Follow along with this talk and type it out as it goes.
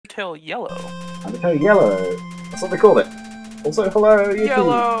Undertale Yellow. Undertale Yellow. That's what they called it. Also, hello, YouTube.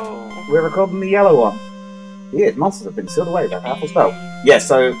 Yellow! We're recording the yellow one. Yeah, monsters have been sealed away with that powerful spell. Yeah,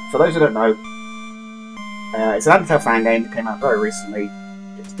 so, for those who don't know, it's an Undertale fan game that came out very recently.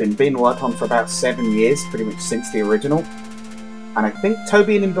 It's been being worked on for about 7 years, pretty much since the original. And I think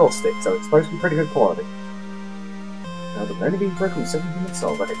Toby endorsed it, so it's supposed to be pretty good quality. But only being broken with 7 human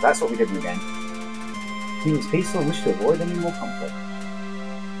souls. Okay, that's what we did in the game. He was peaceful and wished to avoid any more conflict.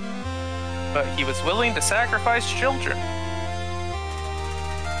 But he was willing to sacrifice children.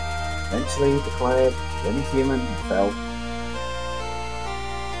 Eventually declared any human and fell.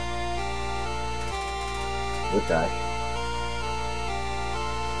 Would die.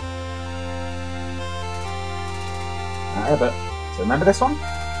 But so remember this one?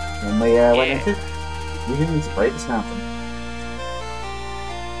 When we went into we humans brave this mountain.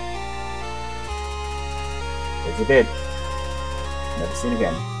 As we did. Never seen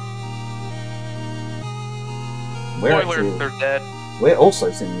again. Spoiler, they're dead. We're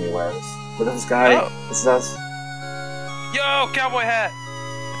also seemingly aware of this. Look at this guy. Oh. This is us. Yo, cowboy hat!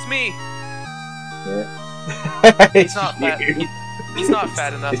 It's me! Yeah. He's not fat. He's not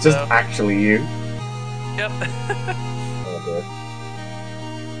fat enough, It's just though. actually you. Yep. Oh, good.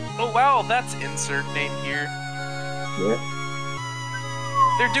 Oh, wow, that's insert name here. Yeah.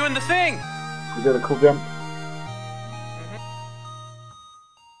 They're doing the thing! You got a cool jump.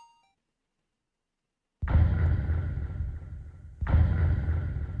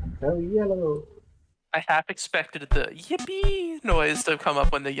 Undertale Yellow. I half expected the yippee noise to come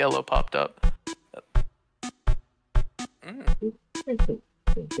up when the yellow popped up. I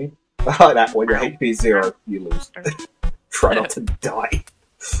like that. When your HP is 0, you lose. Try not to die.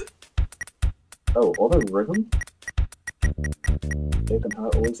 Oh, auto rhythm? Open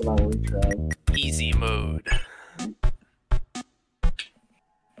heart, always allow a retry. Easy mode.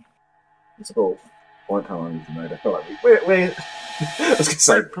 It's called point how long easy mode. I feel like we're I was gonna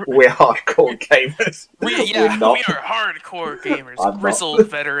say, we're hardcore gamers. We are hardcore gamers. Grizzled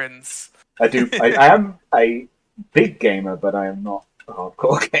veterans. I am a big gamer, but I am not a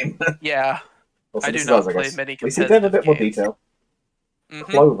hardcore gamer. Yeah. Also, I do not play many competitive we see them a bit more detail.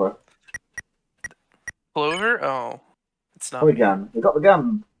 Clover. Clover? Oh. It's not. Oh, gun. We got the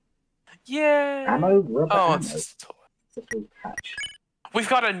gun. Yay! Ammo, rubber ammo. It's a toy. Patch. We've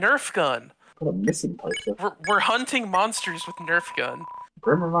got a Nerf gun. Got a missing poster. We're hunting monsters with Nerf gun.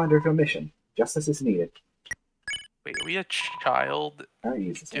 Grim reminder of your mission. Justice is needed. Wait, are we a child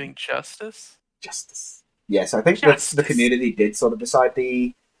doing justice? Justice. Yes, I think the community did sort of decide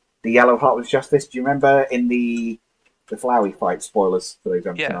the yellow heart was justice. Do you remember in the Flowey fight? Spoilers for those who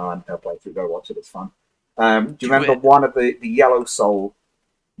haven't seen our Undertale playthrough. Go watch it. It's fun. Do you remember one of the yellow soul,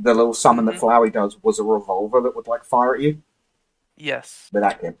 the little summon that Flowey does was a revolver that would like fire at you? Yes. With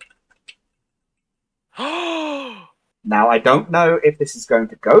that kid. Now, I don't know if this is going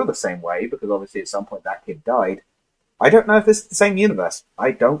to go the same way, because obviously at some point that kid died. I don't know if this is the same universe.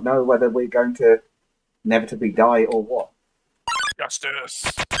 I don't know whether we're going to inevitably die or what.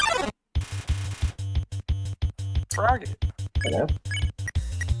 Justice. Frog. Hello?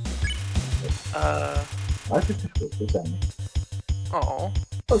 Life is difficult, this enemy. Oh,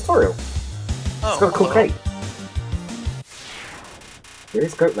 tutorial. Oh, it's got a cool cape.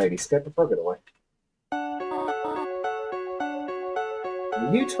 Here's Goat Lady, scared the bugger away.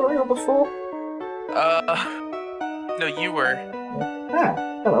 Were you tutorial before? No, you were. Yeah.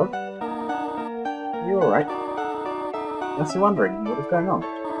 Ah, hello. You alright? Unless you're wondering what is going on.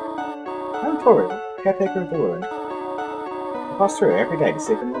 I'm Toriel, caretaker of the ruins. I pass through every day to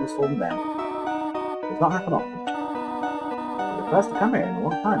see if anyone has fallen down. It does not happen often. You're the first to come here in a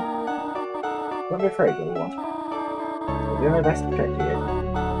long time. Don't be afraid, little one. We'll do our best to protect you here.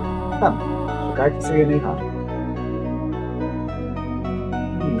 Come, she'll guide you through your new home.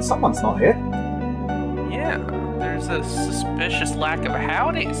 Someone's not here. Yeah, there's a suspicious lack of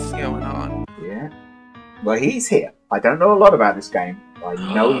howdies going on. Yeah. Well, he's here. I don't know a lot about this game, but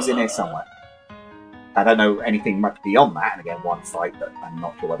I know he's in here somewhere. I don't know anything much beyond that, and again, one fight that I'm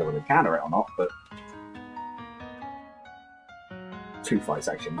not sure whether we'll encounter it or not, but... 2 fights,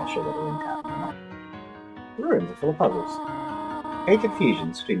 actually, I'm not sure whether we'll encounter it or not. The ruins are full of puzzles. Aged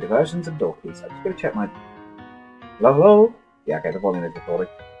fusions between diversions and door keys. I'm just going to check my... Hello? Yeah, okay, the volume is recording.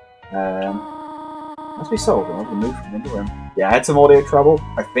 Must be solved in order to move from the room. Yeah, I had some audio trouble.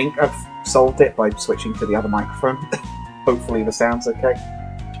 I think I've solved it by switching to the other microphone. Hopefully the sound's okay.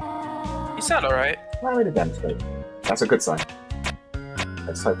 You sound alright. Allow me to demonstrate. That's a good sign.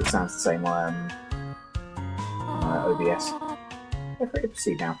 Let's hope it sounds the same on OBS. Feel free to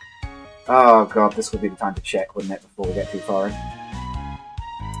proceed now. Oh god, this would be the time to check, wouldn't it, before we get too far in?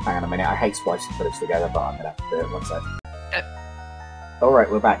 Hang on a minute, I hate splicing footage together, but I'm gonna have to do it. One sec.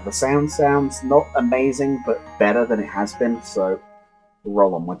 Alright, we're back. The sound sounds not amazing, but better than it has been, so we'll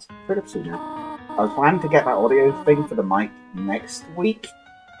roll onwards. Pretty soon now. I was planning to get that audio thing for the mic next week,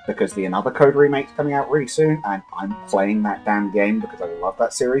 because the Another Code remake's coming out really soon, and I'm playing that damn game because I love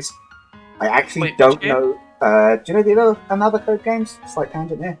that series. I actually don't know... do you know the Another Code games? Slight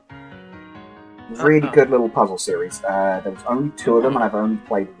tangent here. Really good little puzzle series. There was only 2 of them, and I've only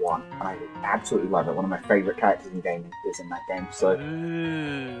played 1. And I absolutely love it. One of my favourite characters in gaming is in that game. So,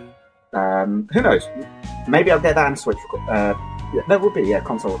 who knows? Maybe I'll get that on Switch. Yeah, that would be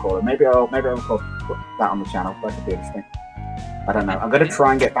console recorder. Maybe I'll record that on the channel. That could be interesting. I don't know. I'm going to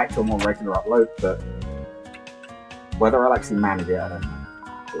try and get back to a more regular upload, but whether I'll actually manage it, I don't know.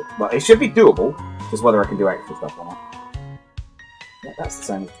 But it should be doable. Just whether I can do extra stuff or not. Yeah, that's the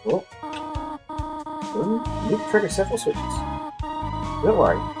same as before. You need to trigger several switches. Don't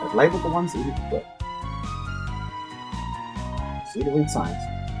worry, I've labelled the ones that you need to flip. See the read signs.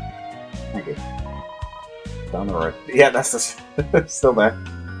 Thank you. Down the road. Yeah, that's the still there.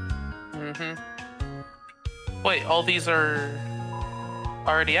 Wait, all these are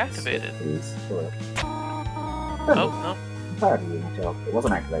already activated. Please, sure. Oh, no. I'm proud of you, my child. It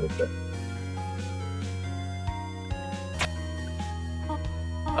wasn't activated, but...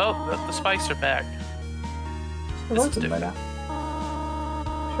 Oh, the spikes are back. This is different. Sure,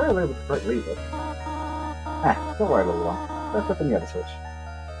 I labeled the right lever. Ah, don't worry, little one. Let's open the other switch.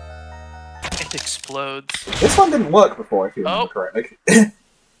 It explodes. This one didn't work before, if you remember correctly.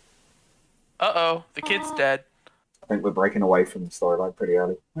 Uh-oh, the kid's dead. I think we're breaking away from the storyline pretty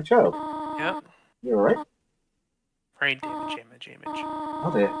early. My child. Yep. You alright? Brain damage.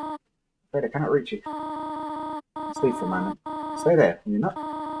 Oh dear. Afraid I cannot reach you. Sleep for a moment. Stay there. You're not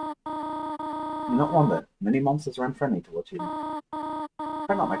one. Many monsters are unfriendly towards you.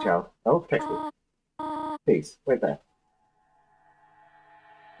 Hang on, my child. I will protect you. Please, wait there.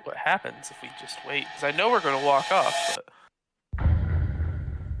 What happens if we just wait? Because I know we're going to walk off, but...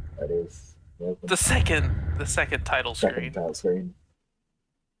 That is... The second title screen. Second title screen.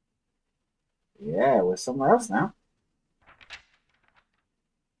 Yeah, we're somewhere else now.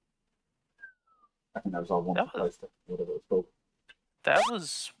 I think that was our one poster, whatever it was called. That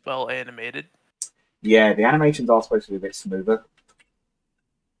was well animated. Yeah, the animations are supposed to be a bit smoother.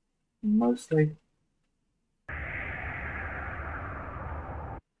 Mostly.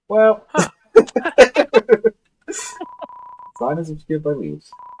 Well. Sign is obscured by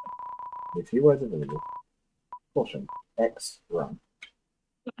leaves. The 2 words available. Caution. X run.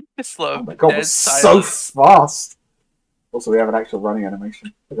 Slow. Oh my god, we're so fast! Also, we have an actual running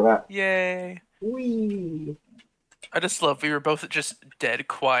animation. Look at that. Yay. Whee! I just love we were both just dead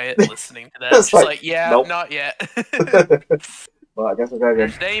quiet listening to that. Just like, yeah, nope. Not yet. Well, I guess we'll go again.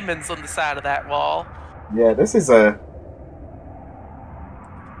 There's diamonds on the side of that wall. Yeah, this is a...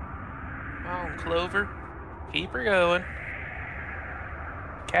 Oh, Clover. Keep her going.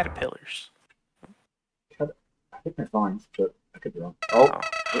 Caterpillars. I think they're vines, but I could be wrong. Oh.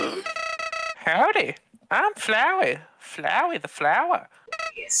 Howdy. I'm Flowey. Flowey the flower.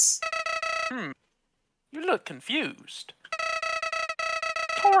 Yes. You look confused.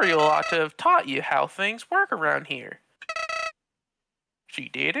 Toriel ought to have taught you how things work around here. She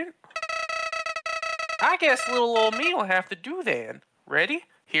didn't? I guess little old me will have to do then. Ready?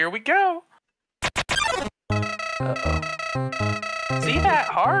 Here we go. Uh-oh. See that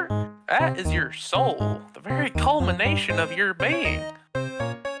heart? That is your soul, the very culmination of your being.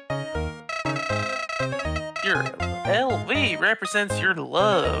 Your LV represents your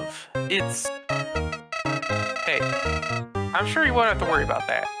love. It's... Hey, I'm sure you won't have to worry about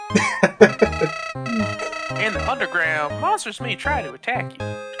that. In the underground, monsters may try to attack you.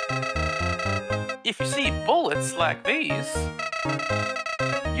 If you see bullets like these,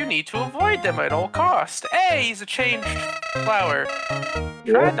 you need to avoid them at all costs. Hey, he's a changed flower.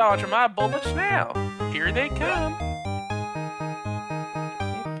 Try dodging my bullets now. Here they come.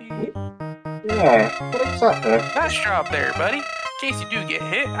 Yeah, what is that there? Nice job there, buddy. In case you do get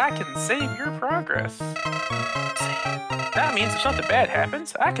hit, I can save your progress. That means if something bad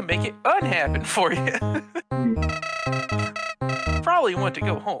happens, I can make it unhappen for you. Probably want to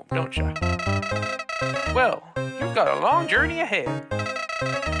go home, don't you? Well, you've got a long journey ahead.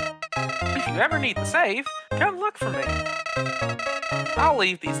 If you ever need the save, come look for me. I'll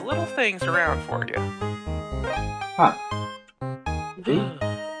leave these little things around for you. Huh. Is he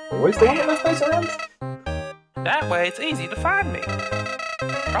always the one that left those around? That way it's easy to find me.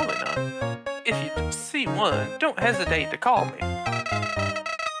 Probably not. If you see one, don't hesitate to call me.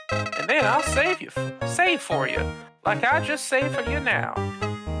 And then I'll save for you, like I just saved for you now.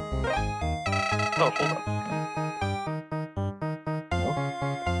 Oh, hold on.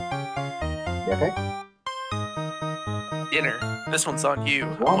 You okay? Dinner. This one's on you.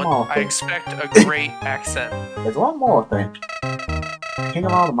 One more I thing. expect a great accent. There's one more thing. King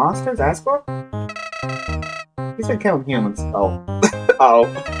of all the monsters, Asgore? He's been killing humans. Oh. Oh.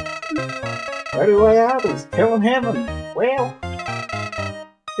 The only way out is killing him and, well...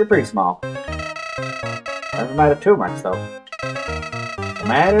 You're pretty small. Doesn't matter too much, though. What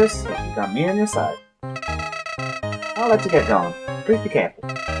matters is you got me on your side. I'll let you get going. Please be careful.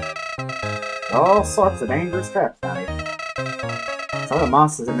 There's all sorts of dangerous traps down here. Some of the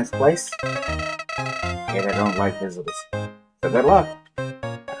monsters in this place, yeah, they don't like visitors. So good luck. I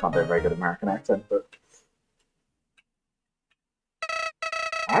can't do a very good American accent, but...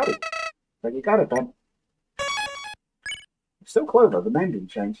 Howdy. But you got it done. You're still Clover, the name didn't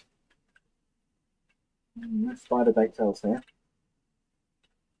change. Spider baked tails here.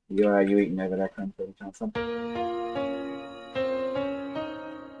 You eating over there, Kringe224 Johnson?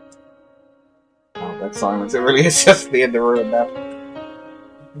 Oh, that silence, it really is just the end of the room now.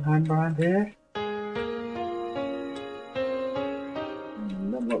 Behind here?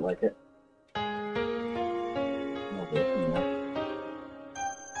 Doesn't look like it. Oh dear,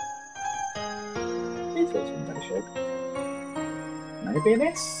 these guys are in better shape. Maybe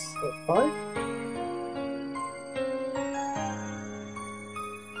this? That's 5?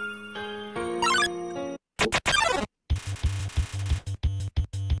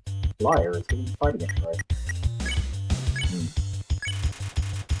 Flyer is getting fighting it, right?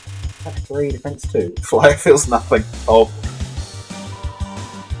 Attack 3, defense 2. Flyer feels nothing. Oh.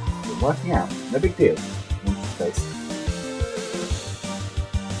 It's working out. No big deal. Face.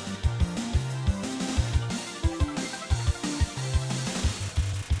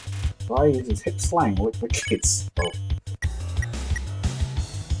 Flyer uses hip slang with the kids.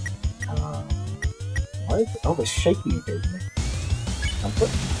 Oh. Oh, they're shaking occasionally.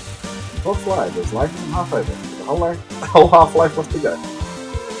 Before Flyer, there's life and half over. The whole half-life left to go.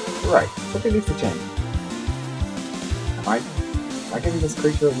 Right, something needs to change. Am I giving this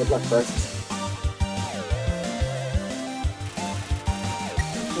creature a midlife crisis?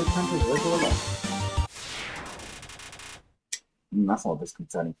 That's not a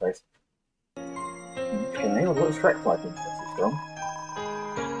disconcerting face. Okay, well, what does Shrek like into this? Is strong?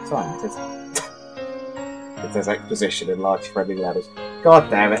 Scientist. It says exposition in large friendly letters. God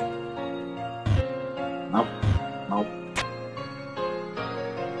damn it. Nope. Nope.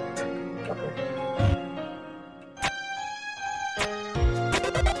 Okay.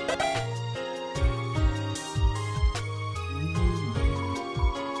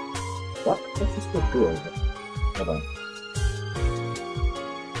 What? Let's just go good. Hold on.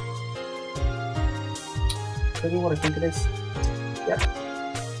 Tell you what I think it is? Yep.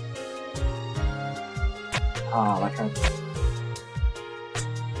 Ah, that kind of...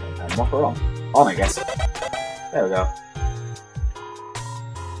 What we're on? On, I guess. There we go.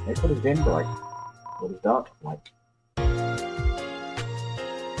 Let's put his dim bright. What is dark? Light. I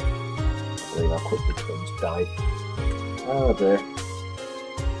believe how quickly things died. Oh dear.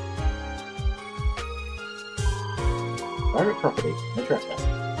 Private property. No trespassing.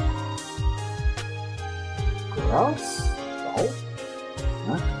 Grass? Oh?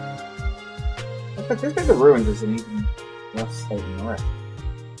 No? This bit of ruins is an even worse state than the rest.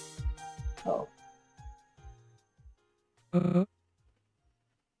 Oh. I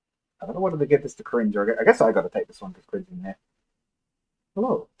don't know whether to give this to Kringe or I guess I gotta take this one because Kringe in there.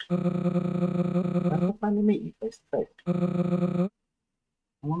 Hello. I'll finally meet you face to face. How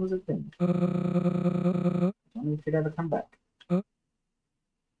long has it been? I don't know if you'd ever come back. No.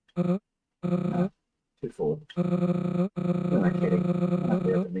 Too forward. You're not kidding. I'm not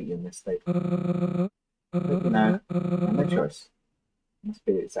be able to meet you in this state. But you know, I have no choice.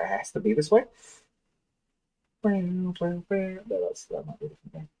 It has to be this way. No, that might be a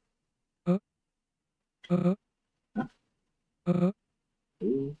different thing. Huh?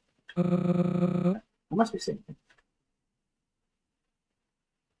 Ooh. I must be seeing things.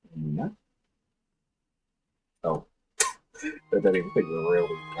 No? Oh. I don't even think we're real.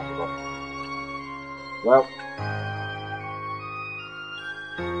 Well.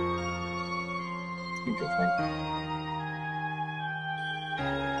 Interesting.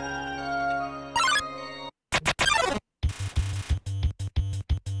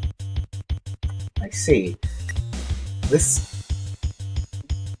 I see. This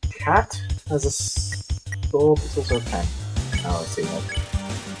cat has a sword, it's also a pen. Oh, I see that.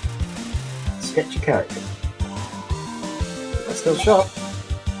 Sketchy character. That's still sharp.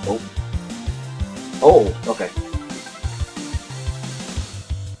 Oh. Oh, okay.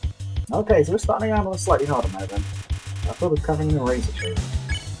 Okay, so we're starting out on a slightly harder mode then. I thought it was covering in a razor shade.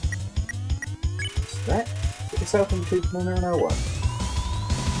 That? Get yourself into the corner and what?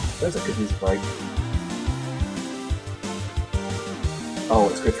 There's a good use a break. Oh,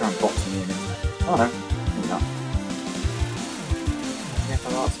 it's good trying to box me in, isn't it? Oh no, maybe not. Yeah, if I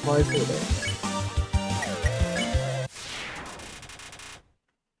got supplies here, though.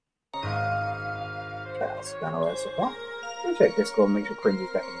 Okay, I'll scan all that so far. Let me check Discord and make sure Kringe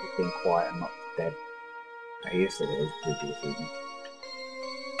is definitely just being quiet and not dead. I used to do it previous season.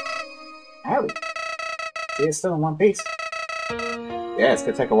 Howdy! See, it's still in one piece. Yeah, it's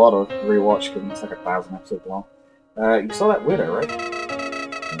gonna take a while to rewatch because it's like 1,000 episodes long. You saw that widow, right?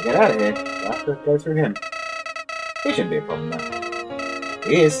 When you get out of here, you'll have to go through him. He shouldn't be a problem though.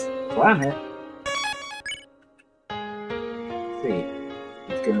 He is. That's why I'm here. Let's see.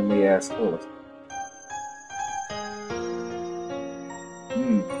 He's giving me a spoilers.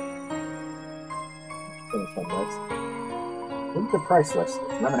 Look at the price list.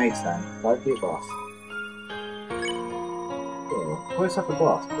 It's lemonade stand. 5p a glass. Cool. Pour yourself a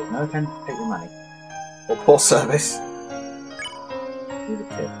glass, but no attempt to take your money. Or poor service. Need a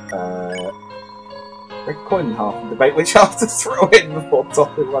tip. Break a coin in half and debate which half to throw in before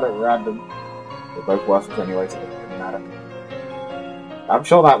tossing one at random. They're both worthless anyway, so it doesn't matter. I'm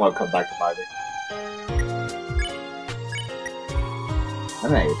sure that won't come back to bite me.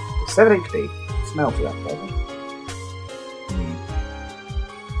 Lemonade. 7 HP. Smell for that, baby.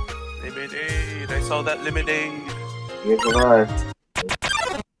 Lemonade. I saw that lemonade. You've arrived.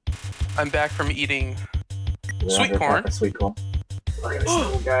 I'm back from eating We're sweet corn. Sweet corn. Look at this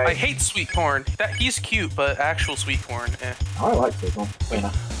little guy. I hate sweet corn. He's cute, but actual sweet corn, eh. I like sweet corn. Fair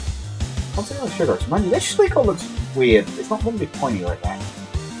enough. Concentrate on the sugar. Mind you, this sweet corn looks weird. It's not going to be pointy like that.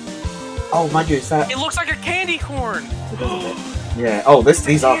 Oh, mind you, is that... It looks like a candy corn! Yeah. Oh,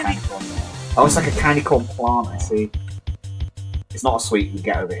 these are candy corn. Oh, it's like a candy corn plant, I see. It's not a sweet we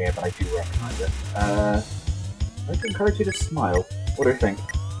get over here, but I do recognise it. I'd encourage you to smile. What do you think?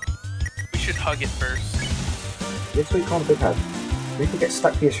 We should hug it first. Give sweet corn a big hug. You could get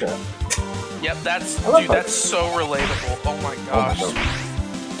stuck to your shirt. Yep, that's that's so relatable. Oh my gosh. Oh my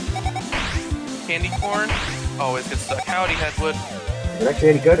God. Candy corn always gets stuck. Howdy, Headwood. Is it actually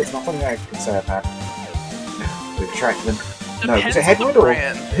any good? It's not something I can say I've had. We've attracted them. No, was it Headwood or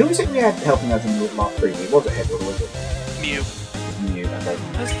who was it we had helping us in the last preview? Was it Headwood or was it Mew? Mew, okay.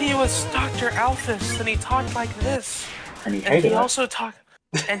 Because he was Dr. Alphys and he talked like this. And he hated he it. also talked.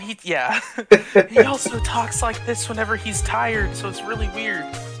 And he also talks like this whenever he's tired, so it's really weird.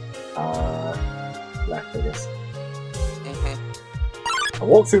 Black Vegas. I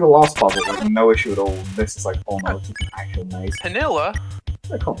walked through the last puzzle with no issue at all. This is like, oh no, it's an actual maze. Panilla?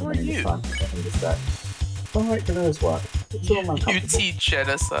 I complimenting this time. I think it's that. Alright, to those work. It's all UT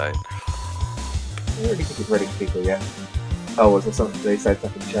genocide. I already think he's ready for people yet. Oh, was there something they said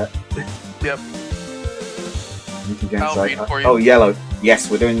stuff in chat? Yep. I'll read for you. Oh, Yellow. Yes,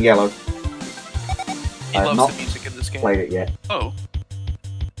 we're doing Yellow. He loves the music in this game. Played it yet. Oh.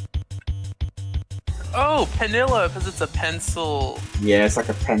 Oh, Panilla, because it's a pencil. Yeah, it's like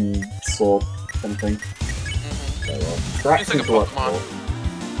a pencil something. It's like a Pokemon.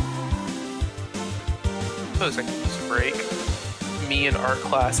 So it's like a break. Me and art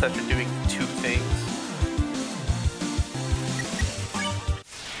class after doing 2 things.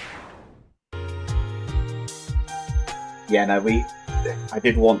 Yeah, no, I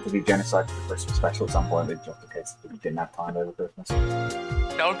did want to do Genocide for the Christmas special at some point, but just in case we didn't have time over Christmas.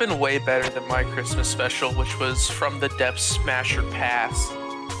 That would have been way better than my Christmas special, which was From the Depths Smasher Pass.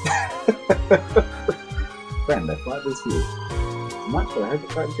 Friend, I fly this you. So much for I hope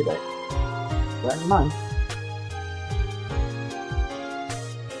it's right today. Right in mind.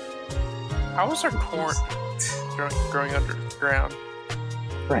 How was our corn growing underground?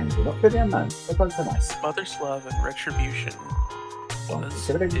 Friend, you're not for the unknown. The bugs are nice. Mother's love and retribution. Well,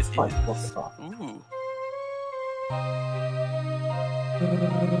 consider it fight. What's the path? Ooh.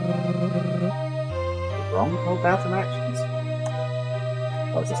 Wrong whole thousand actions.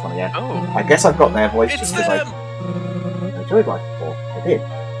 Oh, is this one again? Oh. I guess I've got their voice It's just because I enjoyed life before. I did. I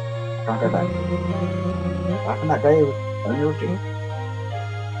can't go back. Back in that day, it was only routine.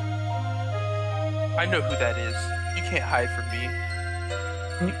 I know who that is. You can't hide from me.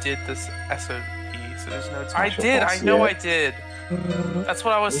 You did this SOP, so there's no time. I did, I know I did. That's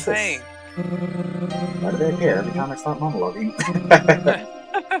what I was saying. Why do they appear every time I start monologuing?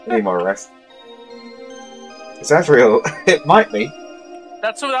 Need more rest. Is that real? It might be.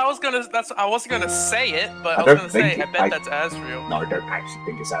 That's what I was gonna. I wasn't gonna say it, but I was gonna say I bet that's Asriel. No, I don't actually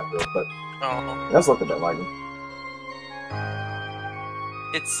think it's Asriel, but oh, it does look a bit like him.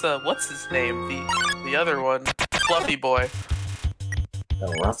 It's what's his name? The other one, Fluffy Boy.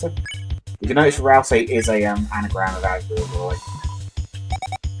 Oh, Rousey? You can notice Rousey is a anagram of Outdoor Boy.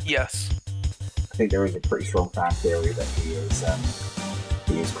 Yes. I think there is a pretty strong fan theory that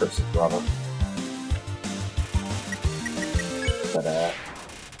he is Chris's brother. But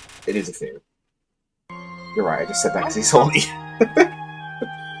it is a theory. You're right, I just said that because he's horny.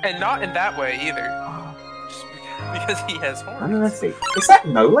 And not in that way either. Just because he has horns. I don't know, let's see. Is that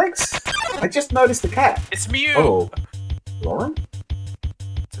No Legs? I just noticed the cat. It's Mew! Oh. Lauren?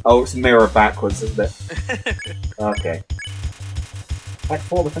 Oh, it's mirror backwards, isn't it? Okay. Attack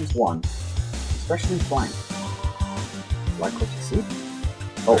 4, defense 1. Expression is blank. Like what you see?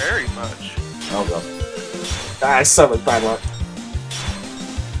 Oh. Very much. Oh god. Ah, so much bad luck.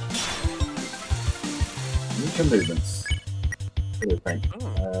 Future movements. What do you think?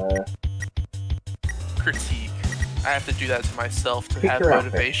 Critique. I have to do that to myself to Pick have your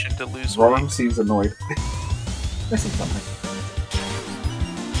motivation to lose Roram weight. seems annoyed. Missing something.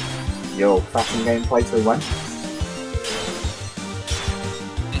 Yo, fashion game playthrough one.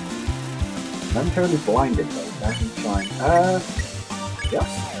 Momentarily blinded though, that can shine. Yes.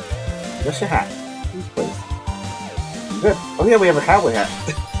 Just your hat. Please. Good. Oh yeah, we have a cowboy hat.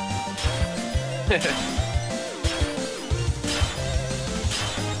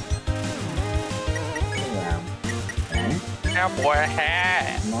 Cowboy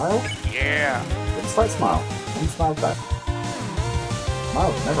hat. Smile? Yeah. It's like smile. One smile back.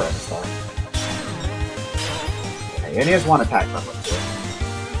 Smile's never at the start. Okay, he only has one attack level.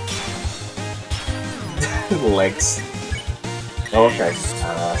 Legs. Oh, okay.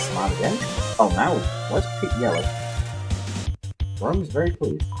 Smile again. Oh, now let's pick yellow. Worm's very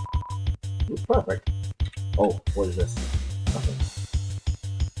pleased. Ooh, perfect. Oh, what is this? Nothing.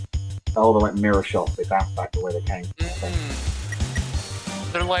 Oh, they're like mirror shots. They bounce back the way they came. Okay.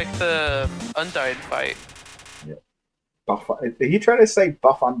 They're like the Undyne fight. Yeah. Buff. Are you trying to say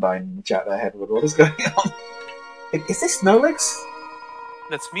Buff Undyne in the chat there, Hedward? What is going on? Is this No Legs?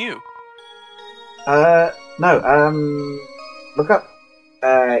 That's Mew. No. Look up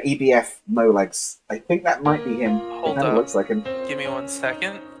EBF No Legs. I think that might be him. Hold it up. Looks like him. Give me 1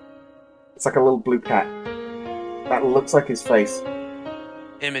 second. It's like a little blue cat. That looks like his face.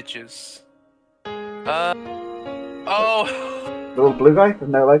 Images. Oh! The little blue guy with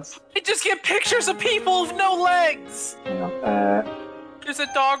no legs? I just get pictures of people with no legs! Hang on. There's a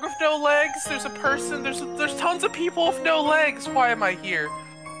dog with no legs, there's a person, there's tons of people with no legs! Why am I here?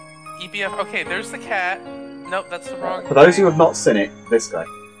 EBF, okay, there's the cat. Nope, that's the wrong For those who have not seen it, this guy.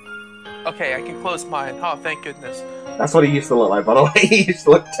 Okay, I can close mine. Oh, thank goodness. That's what he used to look like, by the way. He used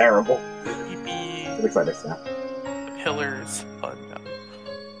to look terrible. Beep. It looks like this now. The pillars. Fun.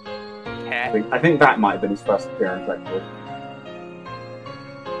 Cat. I think that might have been his first appearance, actually.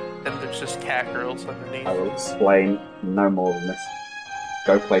 And there's just cat girls underneath. I will explain no more than this.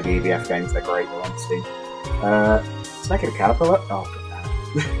 Go play the EBF games, they're great, they're on Steam. Let's make it a caterpillar? Oh,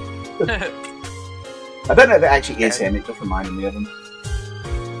 good man. I don't know if it actually is him, it just reminded me of him.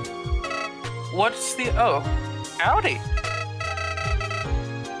 What's the... Oh. Howdy.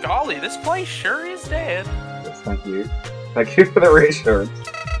 Golly, this place sure is dead. Yes, thank you. Thank you for the reassurance.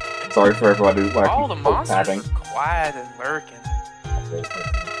 Sorry for everyone who's like... All the monsters are quiet and lurking.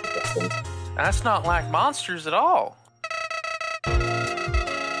 That's not like monsters at all.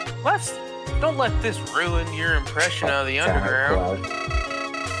 Don't let this ruin your impression of the underground.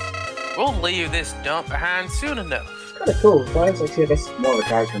 We'll leave this dump behind soon enough. Kind of cool, guys. Actually, I guess more of a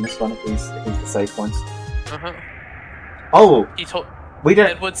character in this one if he's the save points. Oh! He told...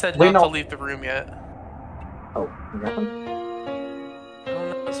 Edward said not to leave the room yet. Oh, what happened? I don't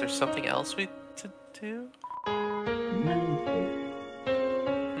know. Is there something else we to do?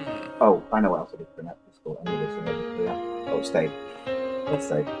 Oh, I know what else I did for that. It's cool. I knew this one. Oh, stay. Let's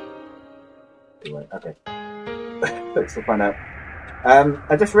stay. Anyway, okay. Let's find out.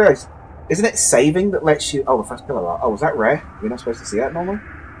 I just realised, isn't it saving that lets you... Oh, the first pillar art. Oh, was that rare? We're not supposed to see that normally?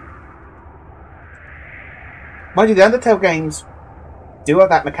 Mind you, the Undertale games do have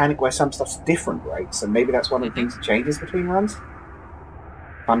that mechanic where some stuff's different, right? So maybe that's one of the things that changes between runs?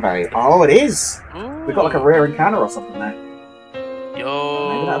 Fun value. Oh, it is! Ooh. We've got like a rare encounter or something there. Yo.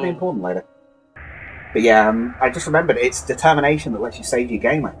 Maybe that'll be important later. But yeah, I just remembered it's determination that lets you save your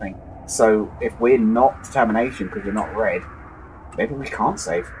game, I think. So if we're not determination because we're not red, maybe we can't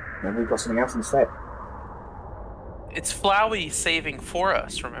save. Maybe we've got something else instead. It's Flowey saving for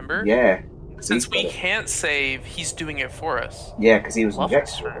us, remember? Yeah. Since we can't save, he's doing it for us. Yeah, because he was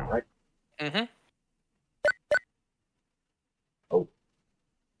injected with it, right? Mm-hmm. Oh.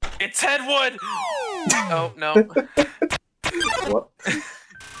 It's Hedwood! Oh, no. What?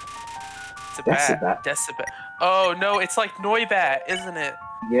 Decibat. Decibat. Oh no, it's like Noibat, isn't it?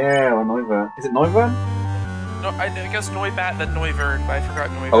 Yeah, or Noivern. Is it Noivern? No, I guess Noibat, then Noivern, but I forgot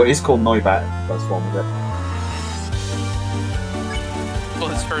Noivern. Oh, it is called Noibat. That's one of it. Well,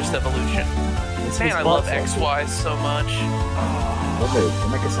 his first evolution. Man, I love XY so much. Lovely. We'll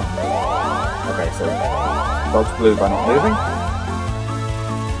make a sound. Okay, so dodge blue by not moving.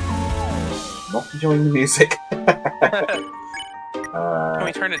 Not enjoying the music. Can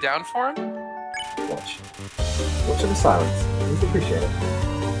we turn it down for him? Watch. Watch in the silence. Please appreciate it.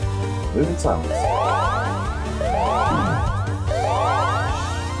 Move in silence.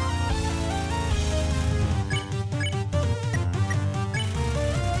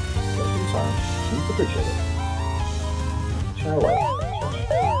 Watch in silence. Please appreciate it. Shy away.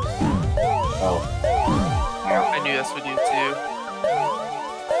 Oh. Ow. I knew this would do too.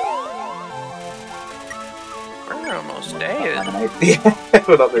 We're almost dead.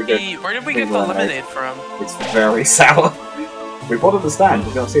 We're not very good. Where did we get the lemonade from? It's very sour. We bought at the stand.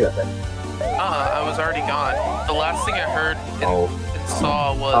 Did you not see that thing? I was already gone. The last thing I heard and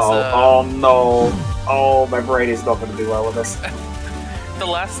saw was. Oh no! Oh, my brain is not going to do well with this. The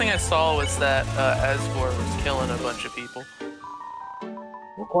last thing I saw was that Asgore was killing a bunch of people.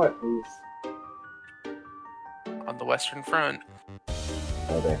 Well, quiet, please. On the Western Front.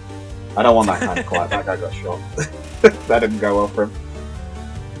 Oh dear. I don't want that kind of quiet. That guy got shot. That didn't go well for him.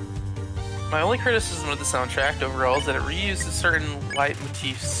 My only criticism of the soundtrack overall is that it reuses certain light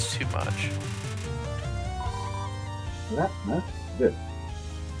motifs too much. Yeah, no, good.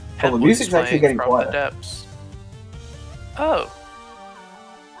 Oh, the music's actually getting quieter. Depths. Oh.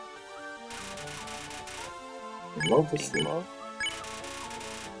 Love to see.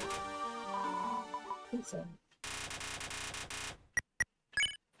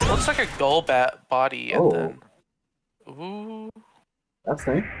 Looks like a gull bat body, and then. Ooh. That's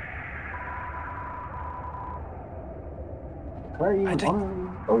neat. Where are you?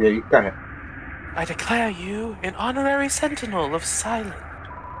 Oh yeah, you got it. I declare you an honorary sentinel of Silent.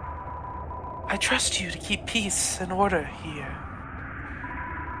 I trust you to keep peace and order here.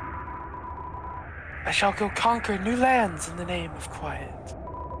 I shall go conquer new lands in the name of quiet.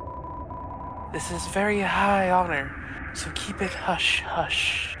 This is very high honor, so keep it hush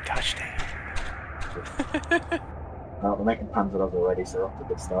hush. Gosh dang. Well, we're making Panzer Dog already, so off to a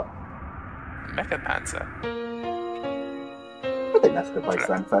good start. Mecha Panzer. I think that's a good place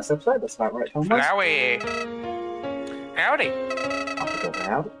to end the first episode. That's about right, Tom. Howdy. Howdy. Off to talk to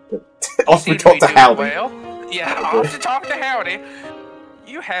Howdy. Off to talk to Howdy. Well. Yeah, off to talk to Howdy.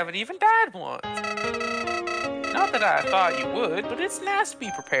 You haven't even died once. Not that I thought you would, but it's nice to be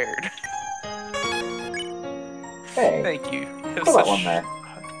prepared. Hey. Thank you. Put that one there.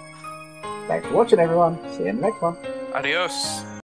 Thanks for watching, everyone. See you in the next one. Adios.